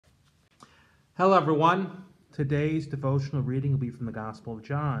Hello, everyone. Today's devotional reading will be from the Gospel of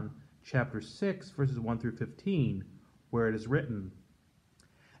John, chapter 6, verses 1 through 15, where it is written,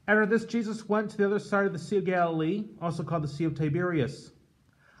 After this, Jesus went to the other side of the Sea of Galilee, also called the Sea of Tiberias.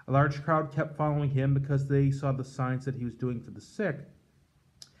 A large crowd kept following him because they saw the signs that he was doing for the sick.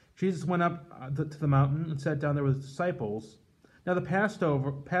 Jesus went up to the mountain and sat down there with his disciples. Now the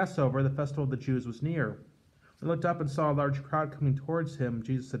Passover, the festival of the Jews, was near. When he looked up and saw a large crowd coming towards him,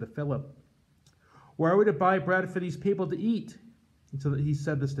 Jesus said to Philip, Where are we to buy bread for these people to eat? And so he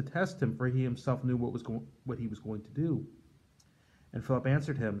said this to test him, for he himself knew what he was going to do. And Philip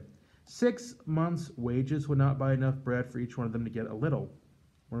answered him, 6 months' wages would not buy enough bread for each one of them to get a little.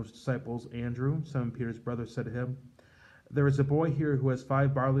 One of his disciples, Andrew, Simon Peter's brother, said to him, There is a boy here who has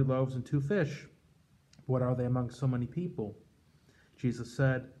 5 barley loaves and 2 fish. What are they among so many people? Jesus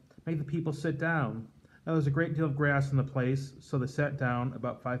said, Make the people sit down. Now there's a great deal of grass in the place, so they sat down,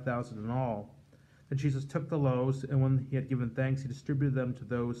 about 5,000 in all. Then Jesus took the loaves, and when he had given thanks, he distributed them to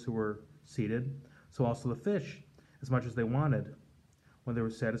those who were seated, so also the fish, as much as they wanted. When they were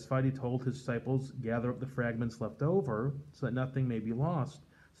satisfied, he told his disciples, Gather up the fragments left over, so that nothing may be lost.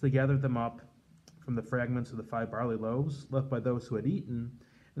 So they gathered them up from the fragments of the 5 barley loaves left by those who had eaten,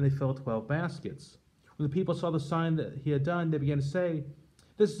 and they filled 12 baskets. When the people saw the sign that he had done, they began to say,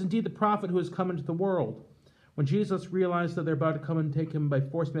 This is indeed the prophet who has come into the world. When Jesus realized that they were about to come and take him by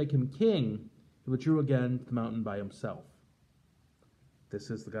force to make him king, he withdrew again to the mountain by himself.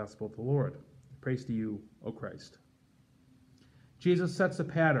 This is the gospel of the Lord. Praise to you, O Christ. Jesus sets a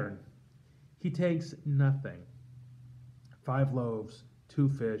pattern. He takes nothing. 5 loaves, 2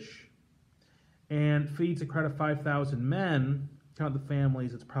 fish, and feeds a crowd of 5,000 men. Count the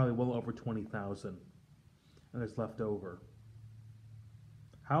families, it's probably well over 20,000. And there's left over.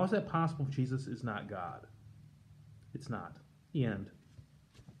 How is that possible if Jesus is not God? It's not. The end.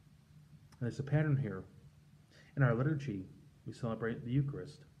 And there's a pattern here. In our liturgy, we celebrate the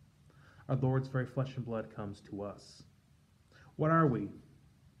Eucharist. Our Lord's very flesh and blood comes to us. What are we?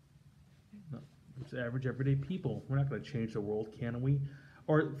 No, it's average, everyday people. We're not going to change the world, can we?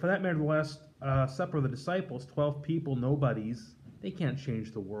 Or, for that matter, the last supper of the disciples, 12 people, nobodies, they can't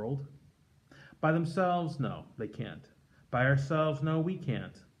change the world. By themselves, no, they can't. By ourselves, no, we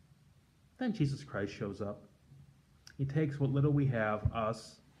can't. Then Jesus Christ shows up. He takes what little we have,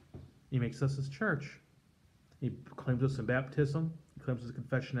 us, he makes us his church. He claims us in baptism. He claims us in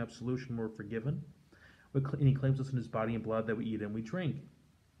confession and absolution, we're forgiven. And he claims us in his body and blood that we eat and we drink.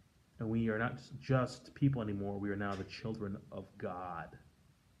 And we are not just people anymore. We are now the children of God,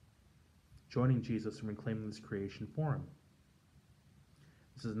 joining Jesus and reclaiming this creation for him.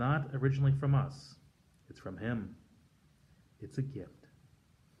 This is not originally from us. It's from him. It's a gift.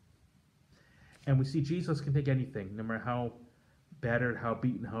 And we see Jesus can take anything, no matter how battered, how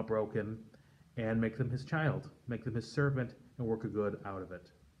beaten, how broken, and make them his child, make them his servant, and work a good out of it.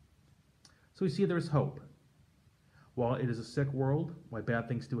 So we see there is hope. While it is a sick world, why bad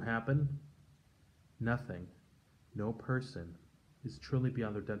things do happen, nothing, no person is truly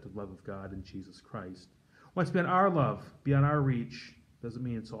beyond the redemptive love of God in Jesus Christ. What's beyond our love, beyond our reach, doesn't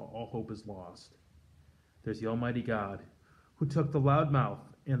mean it's all hope is lost. There's the Almighty God who took the loudmouth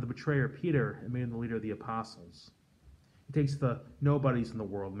and the betrayer, Peter, and made him the leader of the apostles. He takes the nobodies in the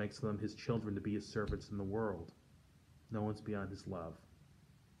world, makes them his children to be his servants in the world. No one's beyond his love.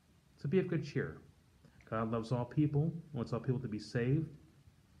 So be of good cheer. God loves all people, wants all people to be saved,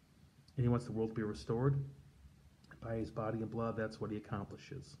 and he wants the world to be restored. By his body and blood, that's what he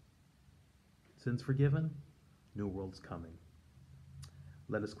accomplishes. Sins forgiven, new world's coming.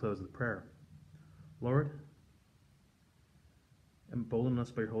 Let us close with prayer. Lord, embolden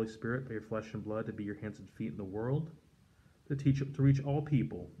us by your Holy Spirit, by your flesh and blood, to be your hands and feet in the world, to reach all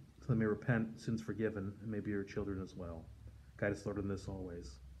people, so they may repent, sins forgiven, and may be your children as well. Guide us, Lord, in this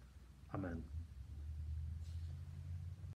always. Amen.